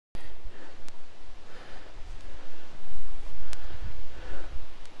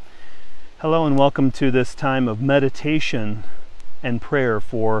Hello and welcome to this time of meditation and prayer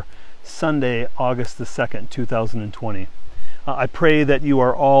for Sunday, August the 2nd, 2020. I pray that you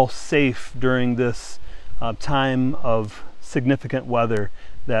are all safe during this time of significant weather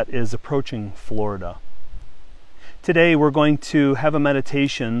that is approaching Florida. Today we're going to have a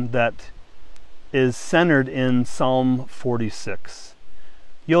meditation that is centered in Psalm 46.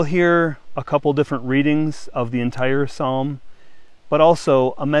 You'll hear a couple different readings of the entire psalm, but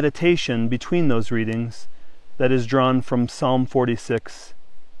also a meditation between those readings that is drawn from Psalm 46,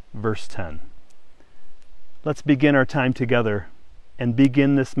 verse 10. Let's begin our time together and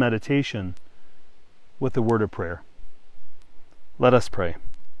begin this meditation with a word of prayer. Let us pray.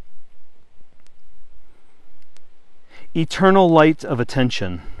 Eternal light of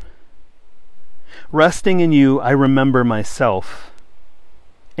attention, resting in you I remember myself,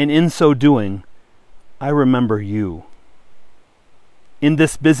 and in so doing I remember you. In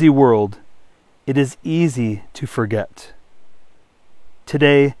this busy world, it is easy to forget.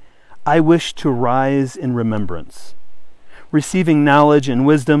 Today, I wish to rise in remembrance, receiving knowledge and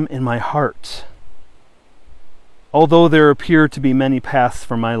wisdom in my heart. Although there appear to be many paths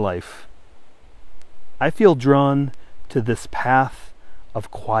for my life, I feel drawn to this path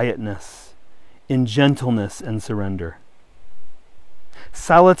of quietness, in gentleness and surrender.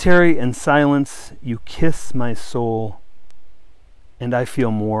 Solitary and silence, you kiss my soul, and I feel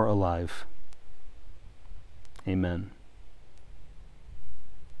more alive. Amen.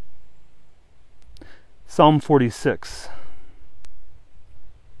 Psalm 46.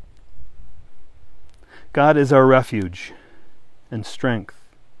 God is our refuge and strength,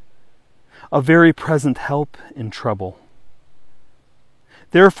 a very present help in trouble.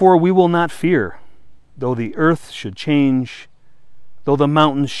 Therefore we will not fear, though the earth should change, though the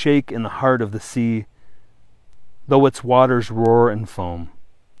mountains shake in the heart of the sea, though its waters roar and foam,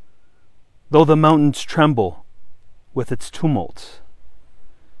 though the mountains tremble with its tumult.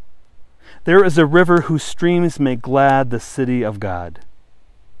 There is a river whose streams make glad the city of God,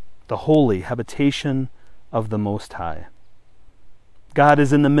 the holy habitation of the Most High. God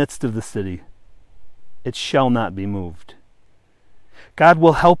is in the midst of the city. It shall not be moved. God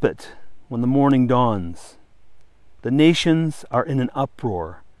will help it when the morning dawns. The nations are in an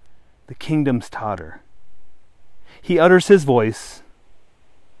uproar. The kingdoms totter. He utters his voice.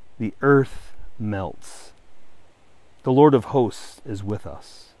 The earth melts. The Lord of hosts is with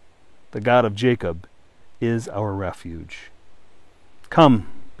us. The God of Jacob is our refuge. Come,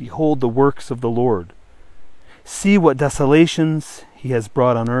 behold the works of the Lord. See what desolations he has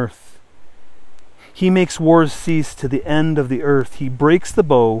brought on earth. He makes wars cease to the end of the earth. He breaks the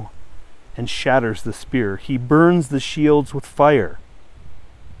bow and shatters the spear. He burns the shields with fire.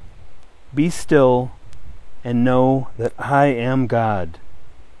 Be still and know that I am God.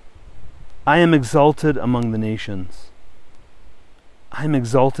 I am exalted among the nations. I am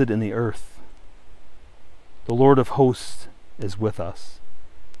exalted in the earth. The Lord of hosts is with us.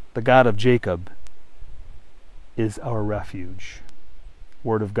 The God of Jacob is our refuge.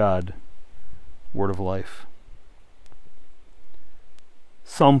 Word of God, word of life.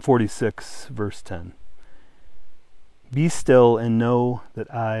 Psalm 46, verse 10. Be still and know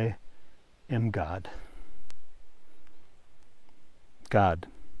that I am God. God.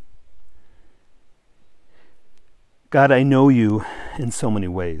 God, I know you in so many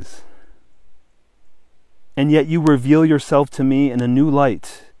ways. And yet you reveal yourself to me in a new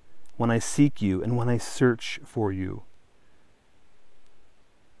light when I seek you and when I search for you.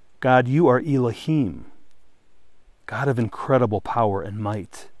 God, you are Elohim, God of incredible power and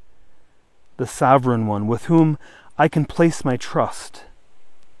might, the sovereign one with whom I can place my trust,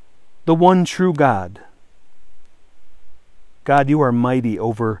 the one true God. God, you are mighty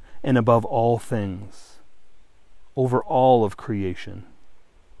over and above all things, over all of creation.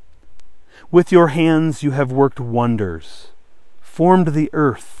 With your hands you have worked wonders, formed the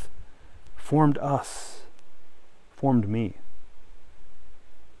earth, formed us, formed me.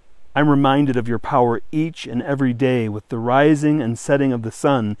 I'm reminded of your power each and every day with the rising and setting of the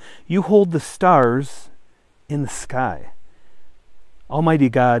sun. You hold the stars in the sky. Almighty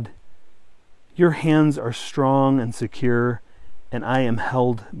God, your hands are strong and secure, and I am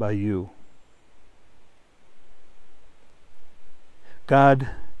held by you. God,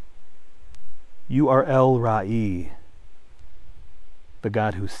 you are El Ra'i, the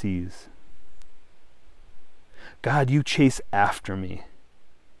God who sees. God, you chase after me.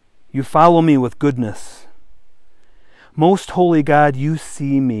 You follow me with goodness. Most holy God, you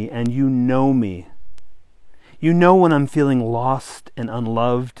see me and you know me. You know when I'm feeling lost and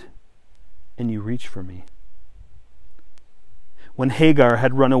unloved, and you reach for me. when Hagar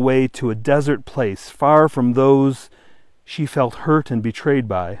had run away to a desert place, far from those she felt hurt and betrayed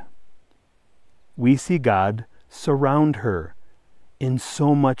by, we see God surround her in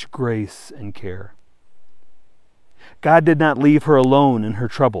so much grace and care. God did not leave her alone in her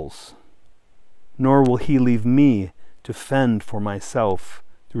troubles, nor will He leave me to fend for myself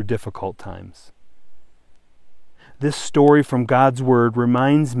through difficult times. This story from God's Word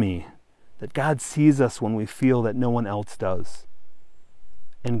reminds me that God sees us when we feel that no one else does,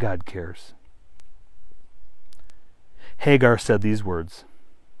 and God cares. Hagar said these words,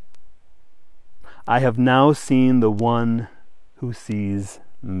 "I have now seen the one who sees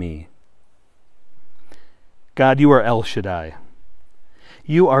me." God, you are El Shaddai.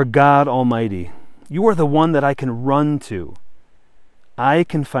 You are God Almighty. You are the one that I can run to. I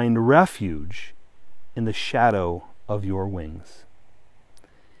can find refuge in the shadow of your wings.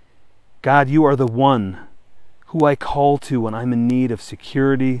 God, you are the one who I call to when I'm in need of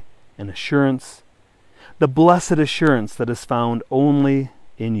security and assurance, the blessed assurance that is found only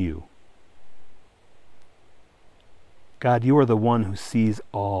in you. God, you are the one who sees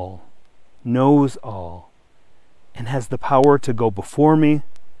all, knows all, and has the power to go before me,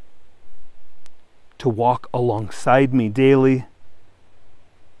 to walk alongside me daily,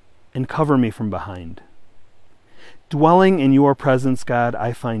 and cover me from behind. Dwelling in your presence, God,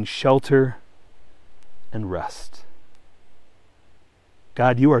 I find shelter and rest.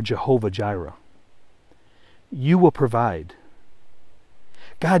 God, you are Jehovah Jireh. You will provide.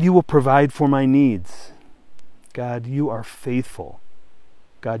 God, you will provide for my needs. God, you are faithful.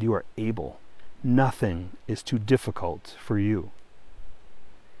 God, you are able. Nothing is too difficult for you.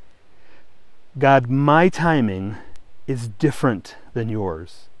 God, my timing is different than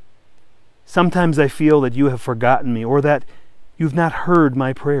yours. Sometimes I feel that you have forgotten me or that you've not heard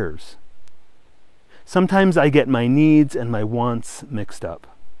my prayers. Sometimes I get my needs and my wants mixed up.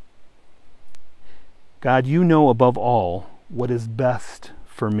 God, you know above all what is best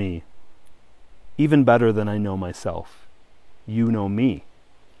for me, even better than I know myself. You know me.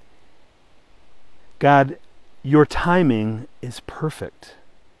 God, your timing is perfect.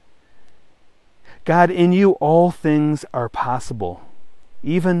 God, in you all things are possible,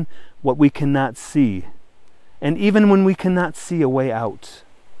 even what we cannot see, and even when we cannot see a way out.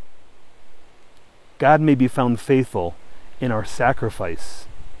 God may be found faithful in our sacrifice.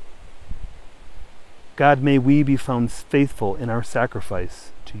 God, may we be found faithful in our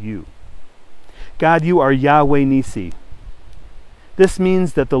sacrifice to you. God, you are Yahweh Nisi. This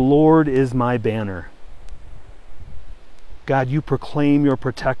means that the Lord is my banner. God, you proclaim your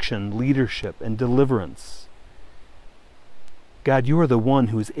protection, leadership, and deliverance. God, you are the one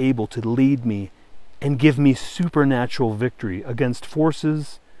who is able to lead me and give me supernatural victory against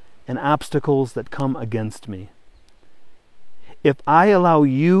forces and obstacles that come against me. If I allow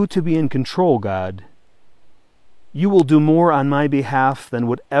you to be in control, God, you will do more on my behalf than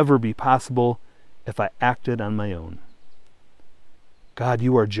would ever be possible if I acted on my own. God,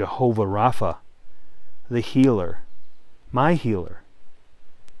 you are Jehovah Rapha, the healer, my healer.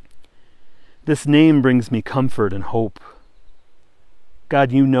 This name brings me comfort and hope.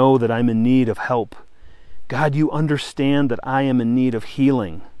 God, you know that I'm in need of help. God, you understand that I am in need of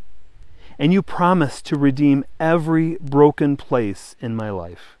healing. And you promise to redeem every broken place in my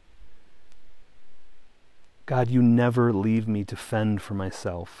life. God, you never leave me to fend for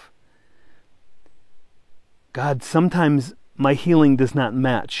myself. God, sometimes my healing does not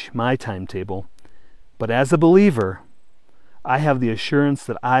match my timetable, but as a believer, I have the assurance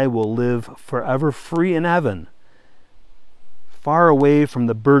that I will live forever free in heaven, far away from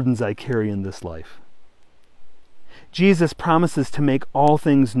the burdens I carry in this life. Jesus promises to make all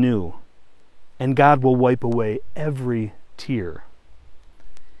things new, and God will wipe away every tear.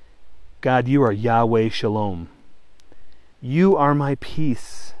 God, you are Yahweh Shalom. You are my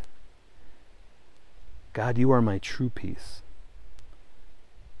peace. God, you are my true peace.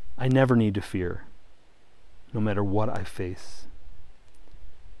 I never need to fear, no matter what I face.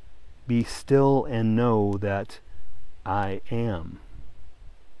 Be still and know that I am.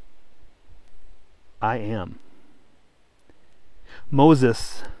 I am.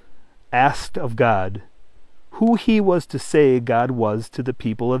 Moses asked of God who he was to say God was to the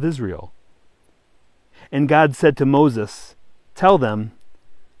people of Israel. And God said to Moses, "Tell them,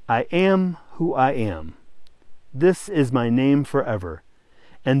 I am who I am. This is my name forever,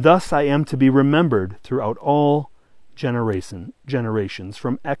 and thus I am to be remembered throughout all generations."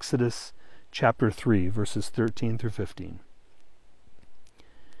 From Exodus chapter 3, verses 13 through 15.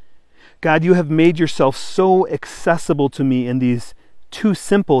 God, you have made yourself so accessible to me in these two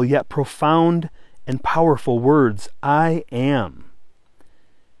simple yet profound and powerful words, I am.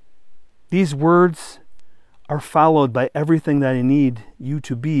 These words are followed by everything that I need you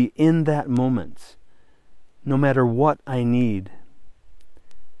to be in that moment, no matter what I need.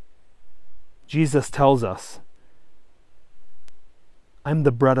 Jesus tells us, I'm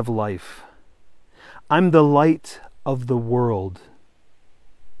the bread of life. I'm the light of the world.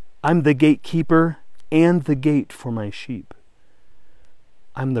 I'm the gatekeeper and the gate for my sheep.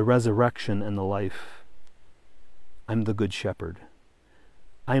 I'm the resurrection and the life. I'm the good shepherd.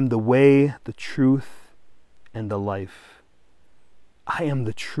 I'm the way, the truth, and the life. I am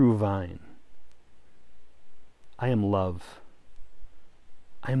the true vine. I am love.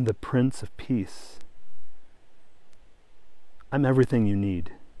 I am the Prince of Peace. I'm everything you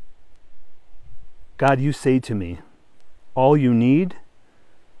need. God, you say to me, all you need,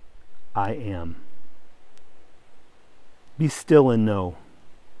 I am. Be still and know.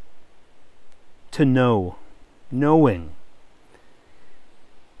 To know, knowing.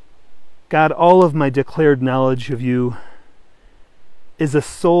 God, all of my declared knowledge of you is a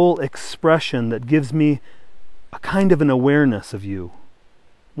soul expression that gives me a kind of an awareness of you,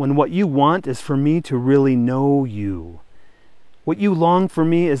 when what you want is for me to really know you. What you long for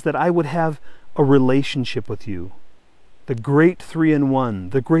me is that I would have a relationship with you, the great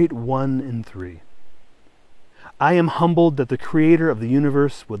 3-in-1, the great 1-in-3. I am humbled that the Creator of the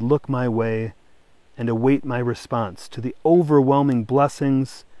universe would look my way and await my response to the overwhelming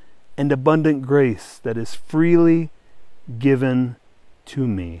blessings and abundant grace that is freely given to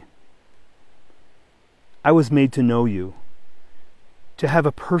me. I was made to know you, to have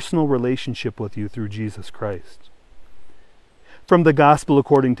a personal relationship with you through Jesus Christ. From the Gospel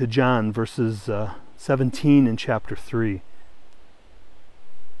according to John, verses 17 in chapter 3.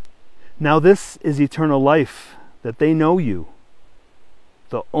 Now this is eternal life, that they know you,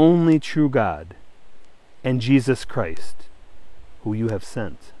 the only true God, and Jesus Christ, who you have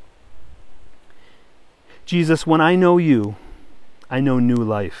sent. Jesus, when I know you, I know new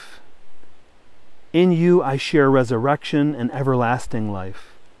life. In you I share resurrection and everlasting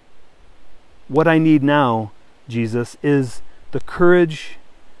life. What I need now, Jesus, is the courage,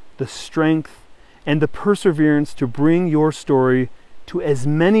 the strength, and the perseverance to bring your story to as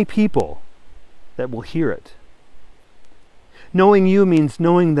many people that will hear it. Knowing you means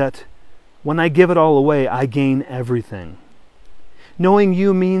knowing that when I give it all away, I gain everything. Knowing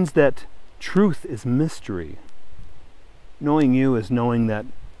you means that truth is mystery. Knowing you is knowing that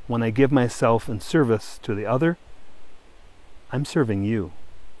when I give myself in service to the other, I'm serving you.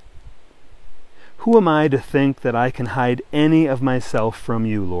 Who am I to think that I can hide any of myself from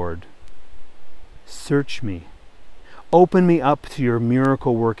you, Lord? Search me. Open me up to your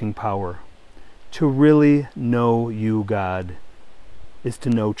miracle-working power. To really know you, God, is to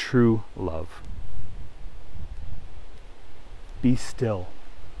know true love. Be still.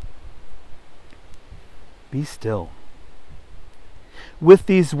 Be still. With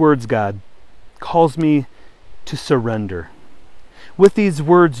these words, God calls me to surrender. With these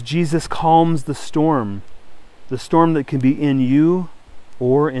words, Jesus calms the storm that can be in you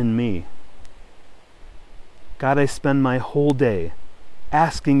or in me. God, I spend my whole day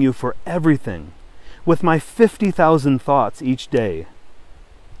asking you for everything, with my 50,000 thoughts each day,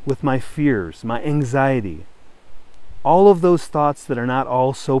 with my fears, my anxiety, all of those thoughts that are not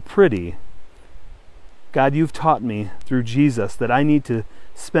all so pretty. God, you've taught me through Jesus that I need to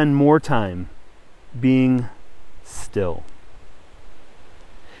spend more time being still.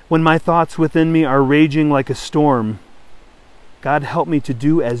 When my thoughts within me are raging like a storm, God, help me to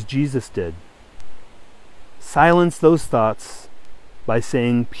do as Jesus did. Silence those thoughts by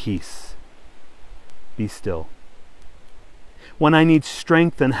saying peace. Be still. When I need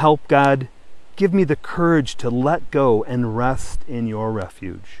strength and help, God, give me the courage to let go and rest in your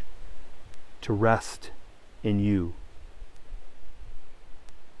refuge, to rest in you.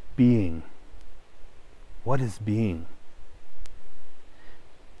 Being. What is being?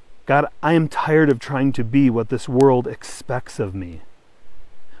 God, I am tired of trying to be what this world expects of me.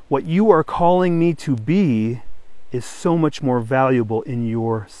 What you are calling me to be is so much more valuable in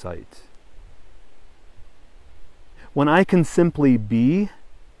your sight. When I can simply be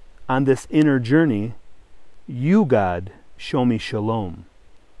on this inner journey, you, God, show me shalom,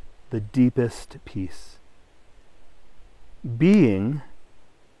 the deepest peace. Being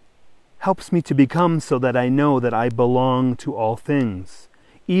helps me to become so that I know that I belong to all things,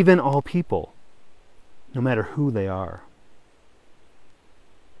 even all people, no matter who they are.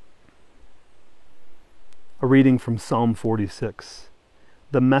 A reading from Psalm 46,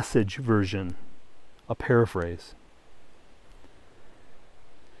 the Message version, a paraphrase.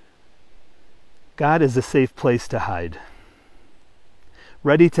 God is a safe place to hide,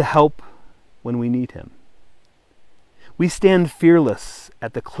 ready to help when we need him. We stand fearless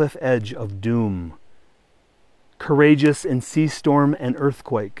at the cliff edge of doom, courageous in sea storm and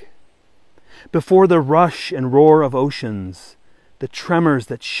earthquake, before the rush and roar of oceans, the tremors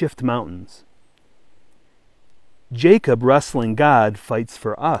that shift mountains. Jacob, wrestling God, fights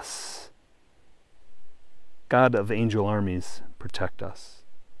for us. God of angel armies, protect us.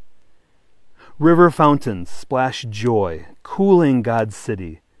 River fountains splash joy, cooling God's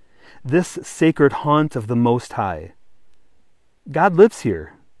city, this sacred haunt of the Most High. God lives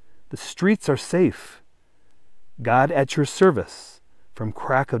here. The streets are safe. God at your service from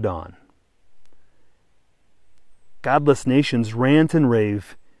crack of dawn. Godless nations rant and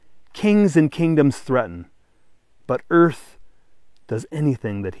rave, kings and kingdoms threaten, but earth does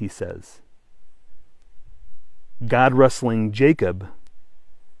anything that he says. God wrestling Jacob,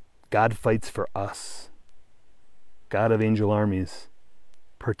 God fights for us. God of angel armies,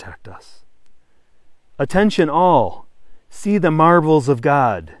 protect us. Attention all, see the marvels of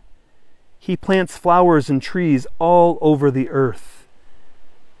God. He plants flowers and trees all over the earth,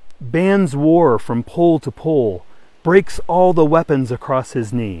 bans war from pole to pole, breaks all the weapons across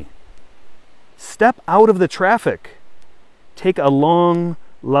his knee. Step out of the traffic. Take a long,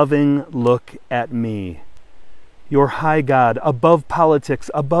 loving look at me, your high God, above politics,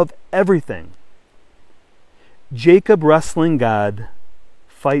 above everything. Jacob, wrestling God,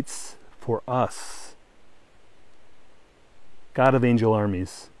 fights for us. God of angel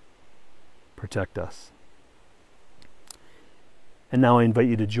armies, protect us. And now I invite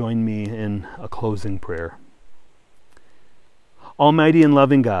you to join me in a closing prayer. Almighty and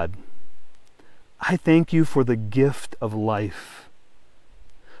loving God, I thank you for the gift of life.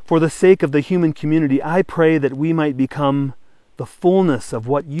 For the sake of the human community, I pray that we might become the fullness of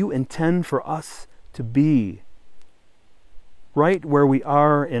what you intend for us to be. Right where we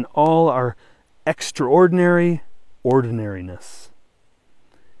are in all our extraordinary ordinariness.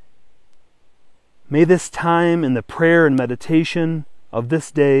 May this time in the prayer and meditation of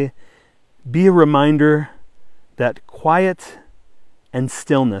this day be a reminder that quiet and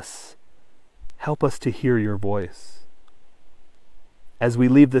stillness help us to hear your voice. As we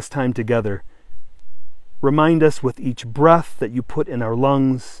leave this time together, remind us with each breath that you put in our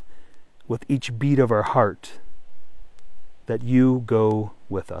lungs, with each beat of our heart, that you go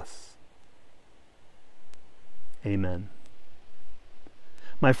with us. Amen.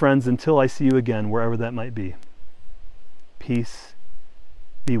 My friends, until I see you again, wherever that might be, peace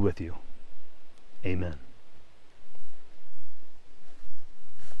be with you. Amen.